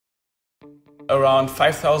Around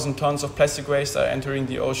 5,000 tons of plastic waste are entering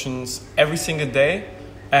the oceans every single day.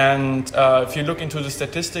 And if you look into the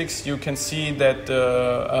statistics, you can see that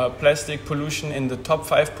the plastic pollution in the top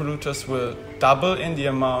 5 polluters will double in the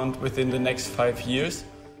amount within the next 5 years.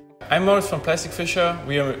 I'm Moritz from Plastic Fischer.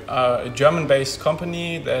 We are a German-based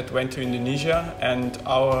company that went to Indonesia, and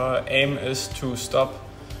our aim is to stop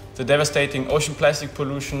the devastating ocean plastic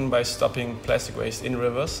pollution by stopping plastic waste in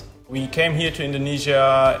rivers. We came here to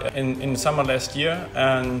Indonesia in summer last year,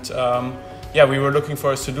 and we were looking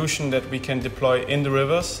for a solution that we can deploy in the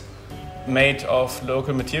rivers, made of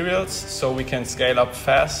local materials, so we can scale up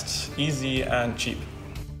fast, easy and cheap.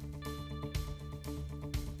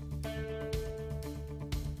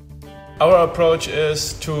 Our approach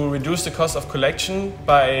is to reduce the cost of collection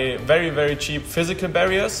by very cheap physical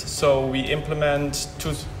barriers. So we implement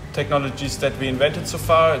 2 technologies that we invented so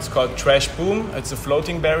far. It's called trash boom. It's a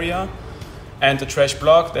floating barrier, and the trash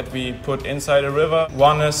block that we put inside a river.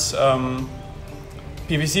 One is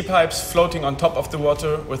PVC pipes floating on top of the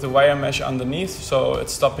water with a wire mesh underneath, so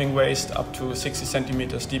it's stopping waste up to 60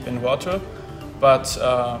 centimeters deep in water. But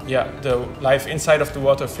the life inside of the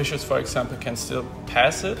water, fishes for example, can still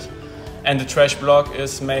pass it. And the trash block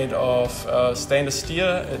is made of stainless steel.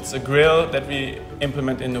 It's a grill that we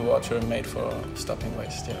implement in the water, made for stopping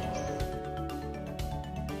waste. Yeah.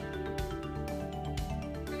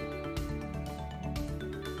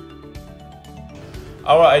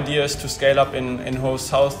 Our idea is to scale up in whole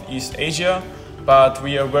Southeast Asia, but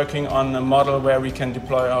we are working on a model where we can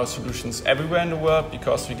deploy our solutions everywhere in the world,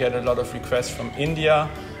 because we get a lot of requests from India,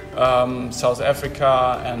 South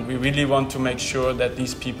Africa, and we really want to make sure that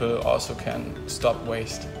these people also can stop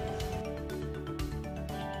waste.